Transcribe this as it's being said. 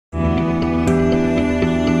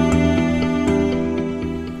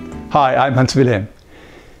Hi, I'm Wilhelm.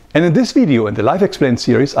 And in this video, in the Life Explained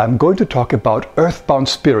series, I'm going to talk about earthbound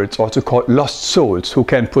spirits, also called lost souls, who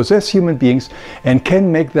can possess human beings and can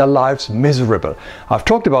make their lives miserable. I've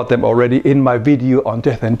talked about them already in my video on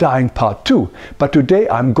Death and Dying Part 2, but today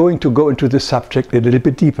I'm going to go into this subject a little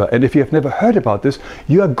bit deeper. And if you have never heard about this,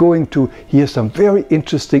 you are going to hear some very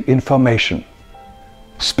interesting information.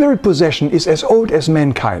 Spirit possession is as old as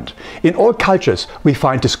mankind. In all cultures, we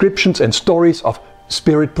find descriptions and stories of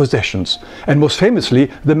spirit possessions, and most famously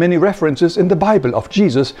the many references in the Bible of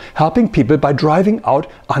Jesus helping people by driving out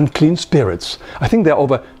unclean spirits. I think there are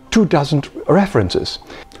over 24 references.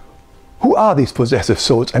 Who are these possessive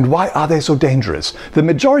souls and why are they so dangerous? The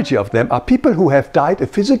majority of them are people who have died a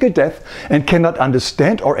physical death and cannot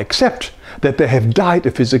understand or accept that they have died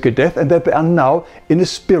a physical death and that they are now in a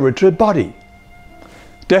spiritual body.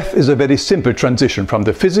 Death is a very simple transition from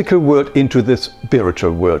the physical world into the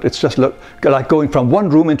spiritual world. It's just like going from one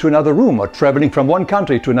room into another room or traveling from one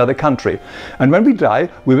country to another country. And when we die,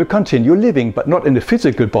 we will continue living, but not in a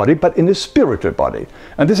physical body, but in a spiritual body.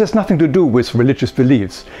 And this has nothing to do with religious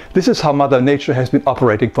beliefs. This is how Mother Nature has been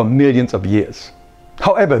operating for millions of years.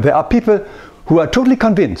 However, there are people who are totally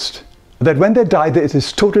convinced that when they die there is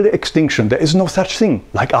this total extinction, there is no such thing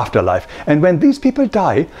like afterlife. And when these people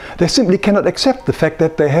die, they simply cannot accept the fact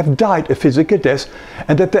that they have died a physical death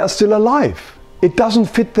and that they are still alive. It doesn't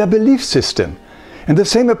fit their belief system. And the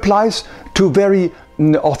same applies to very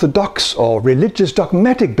orthodox or religious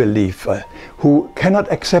dogmatic belief who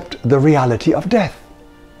cannot accept the reality of death.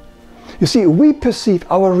 You see, we perceive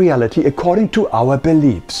our reality according to our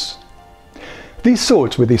beliefs. These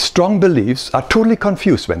souls with these strong beliefs are totally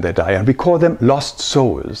confused when they die, and we call them lost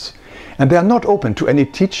souls. And they are not open to any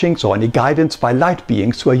teachings or any guidance by light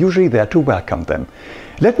beings who are usually there to welcome them.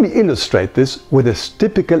 Let me illustrate this with a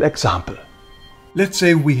typical example. Let's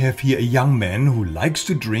say we have here a young man who likes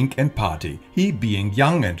to drink and party. He, being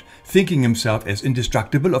young and thinking himself as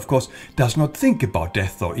indestructible, of course, does not think about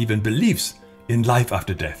death or even believes in life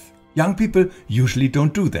after death. Young people usually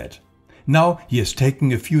don't do that. Now he is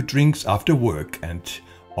taking a few drinks after work, and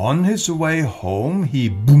on his way home he,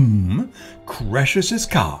 boom, crashes his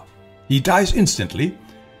car. He dies instantly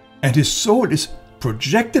and his soul is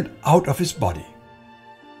projected out of his body.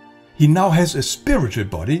 He now has a spiritual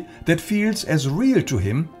body that feels as real to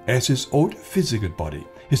him as his old physical body.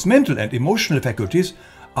 His mental and emotional faculties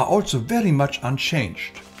are also very much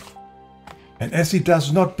unchanged. And as he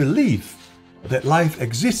does not believe that life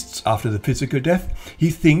exists after the physical death,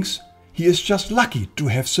 he thinks he is just lucky to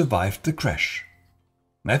have survived the crash.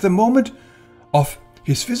 At the moment of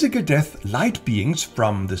his physical death, light beings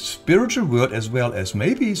from the spiritual world, as well as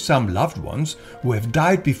maybe some loved ones who have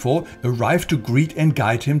died before, arrive to greet and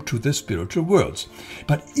guide him to the spiritual worlds.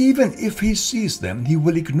 But even if he sees them, he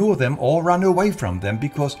will ignore them or run away from them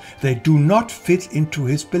because they do not fit into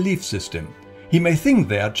his belief system. He may think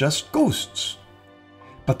they are just ghosts.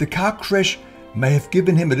 But the car crash may have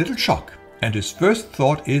given him a little shock, and his first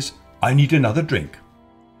thought is, I need another drink.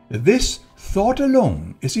 This thought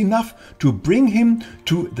alone is enough to bring him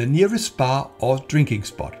to the nearest bar or drinking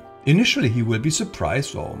spot. Initially he will be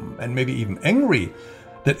surprised and maybe even angry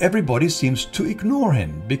that everybody seems to ignore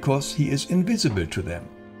him because he is invisible to them.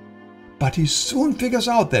 But he soon figures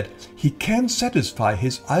out that he can satisfy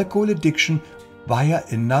his alcohol addiction via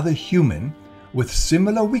another human with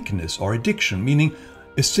similar weakness or addiction, meaning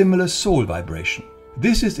a similar soul vibration.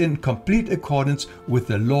 This is in complete accordance with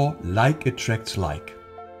the law like attracts like.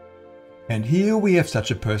 And here we have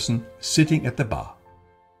such a person sitting at the bar.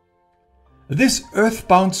 This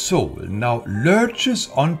earthbound soul now lurches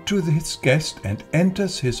onto his guest and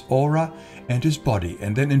enters his aura and his body,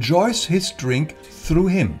 and then enjoys his drink through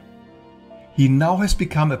him. He now has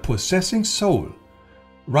become a possessing soul.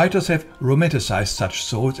 Writers have romanticized such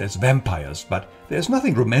souls as vampires, but there is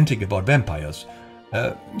nothing romantic about vampires.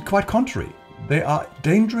 Quite contrary. They are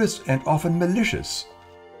dangerous and often malicious.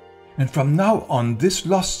 And from now on, this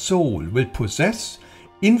lost soul will possess,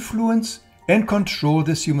 influence, and control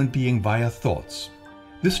this human being via thoughts.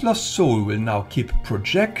 This lost soul will now keep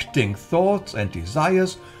projecting thoughts and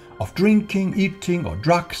desires of drinking, eating, or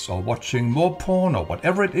drugs, or watching more porn, or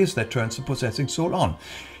whatever it is that turns the possessing soul on.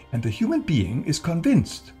 And the human being is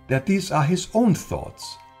convinced that these are his own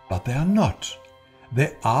thoughts, but they are not.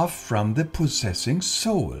 They are from the possessing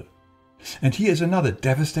soul. And here is another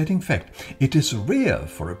devastating fact. It is rare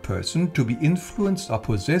for a person to be influenced or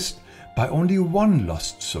possessed by only one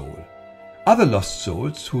lost soul. Other lost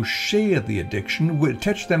souls who share the addiction will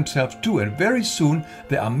attach themselves to, and very soon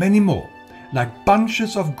there are many more. Like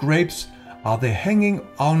bunches of grapes are they hanging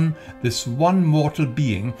on this one mortal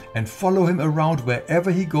being and follow him around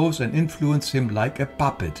wherever he goes and influence him like a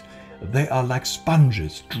puppet. they are like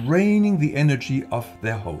sponges, draining the energy of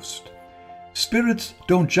their host. Spirits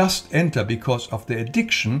don't just enter because of their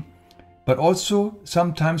addiction, but also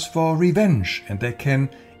sometimes for revenge, and they can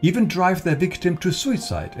even drive their victim to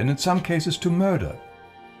suicide, and in some cases to murder.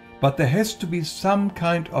 But there has to be some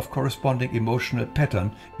kind of corresponding emotional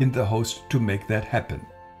pattern in the host to make that happen.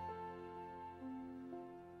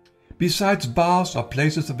 Besides bars or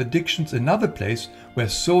places of addictions, another place where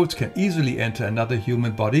souls can easily enter another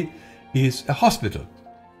human body is a hospital.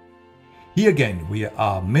 Here again, we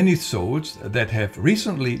are many souls that have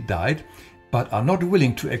recently died but are not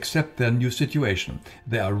willing to accept their new situation.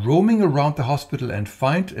 They are roaming around the hospital and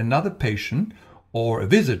find another patient or a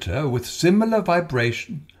visitor with similar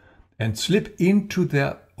vibration and slip into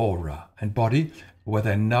their aura and body, where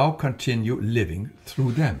they now continue living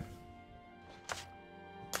through them.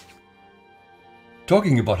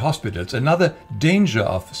 Talking about hospitals, another danger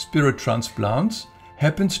of spirit transplants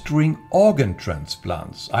happens during organ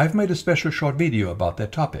transplants. I've made a special short video about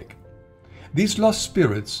that topic. These lost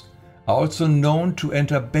spirits are also known to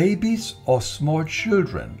enter babies or small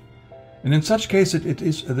children. And in such cases, it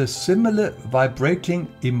is the similar vibrating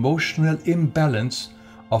emotional imbalance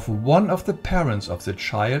of one of the parents of the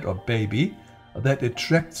child or baby that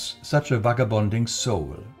attracts such a vagabonding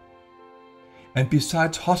soul. And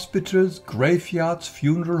besides hospitals, graveyards,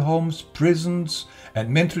 funeral homes, prisons, and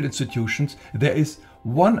mental institutions, there is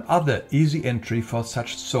one other easy entry for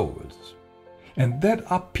such souls. And that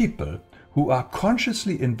are people who are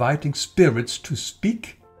consciously inviting spirits to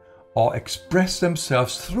speak or express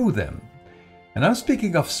themselves through them. And I'm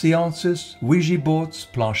speaking of seances, Ouija boards,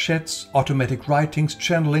 planchettes, automatic writings,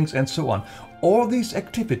 channelings, and so on. All these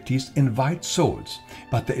activities invite souls,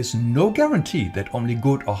 but there is no guarantee that only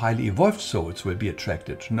good or highly evolved souls will be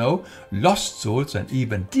attracted. No, lost souls and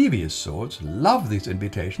even devious souls love these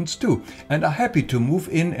invitations too, and are happy to move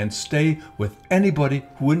in and stay with anybody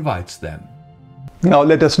who invites them. Now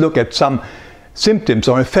let us look at some symptoms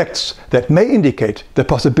or effects that may indicate the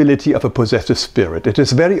possibility of a possessive spirit. It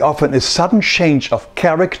is very often a sudden change of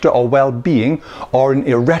character or well-being, or an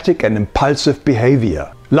erratic and impulsive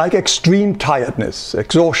behavior, like extreme tiredness,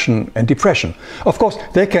 exhaustion and depression. Of course,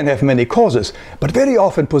 they can have many causes, but very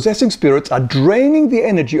often possessing spirits are draining the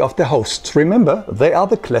energy of their hosts. Remember, they are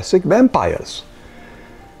the classic vampires.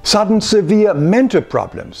 Sudden severe mental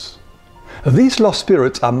problems. These lost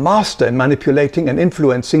spirits are master in manipulating and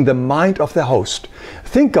influencing the mind of their host.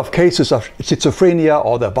 Think of cases of schizophrenia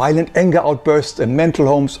or the violent anger outbursts in mental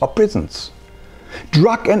homes or prisons.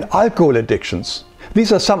 Drug and alcohol addictions.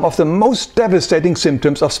 These are some of the most devastating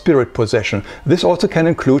symptoms of spirit possession. This also can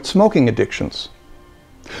include smoking addictions.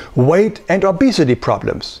 Weight and obesity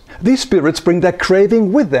problems. These spirits bring their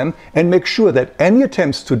craving with them and make sure that any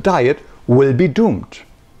attempts to diet will be doomed.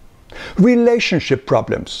 Relationship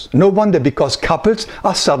problems. No wonder, because couples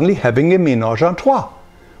are suddenly having a ménage à trois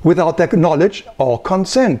without their knowledge or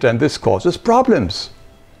consent, and this causes problems.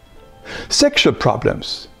 Sexual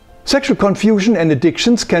problems. Sexual confusion and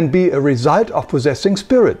addictions can be a result of possessing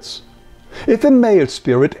spirits. If a male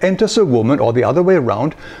spirit enters a woman or the other way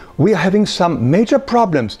around, we are having some major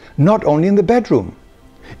problems, not only in the bedroom.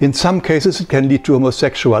 In some cases it can lead to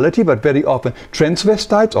homosexuality, but very often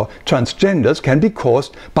transvestites or transgenders can be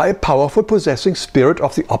caused by a powerful possessing spirit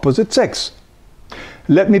of the opposite sex.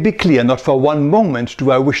 Let me be clear, not for one moment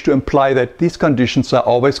do I wish to imply that these conditions are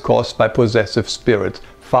always caused by possessive spirits.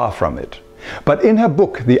 Far from it. But in her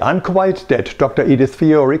book, The Unquiet Dead, Dr. Edith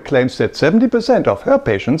Fiore claims that 70% of her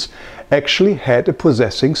patients actually had a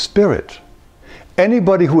possessing spirit.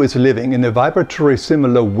 Anybody who is living in a vibratory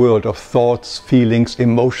similar world of thoughts, feelings,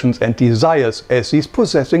 emotions and desires as these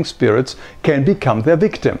possessing spirits can become their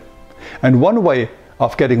victim. And one way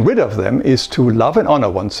of getting rid of them is to love and honor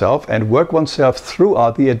oneself and work oneself through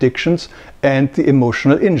the addictions and the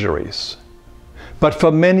emotional injuries. But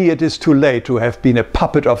for many it is too late to have been a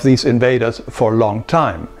puppet of these invaders for a long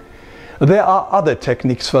time. There are other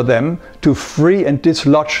techniques for them to free and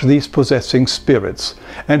dislodge these possessing spirits.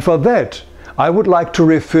 And for that, I would like to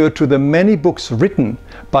refer to the many books written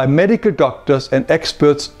by medical doctors and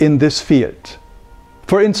experts in this field.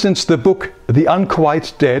 For instance, the book The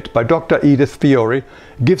Unquiet Dead by Dr. Edith Fiore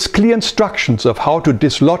gives clear instructions of how to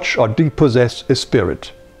dislodge or depossess a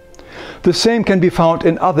spirit. The same can be found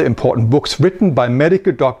in other important books written by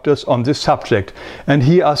medical doctors on this subject, and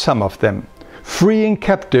here are some of them. Freeing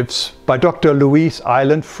Captives by Dr. Louise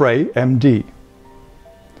Island Frey, MD.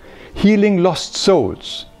 Healing Lost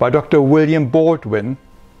Souls by Dr. William Baldwin.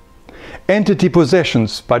 Entity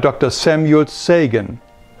Possessions by Dr. Samuel Sagan,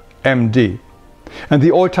 MD. And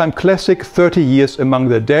the all-time classic 30 Years Among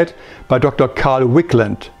the Dead by Dr. Carl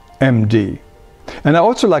Wickland, MD. And I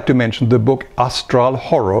also like to mention the book Astral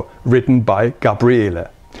Horror, written by Gabriele.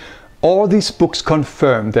 All these books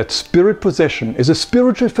confirm that spirit possession is a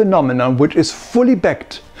spiritual phenomenon which is fully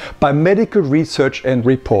backed by medical research and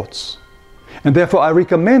reports. And therefore I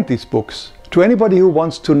recommend these books to anybody who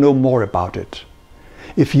wants to know more about it.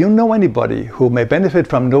 If you know anybody who may benefit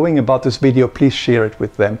from knowing about this video, please share it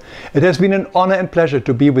with them. It has been an honor and pleasure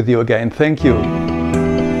to be with you again. Thank you.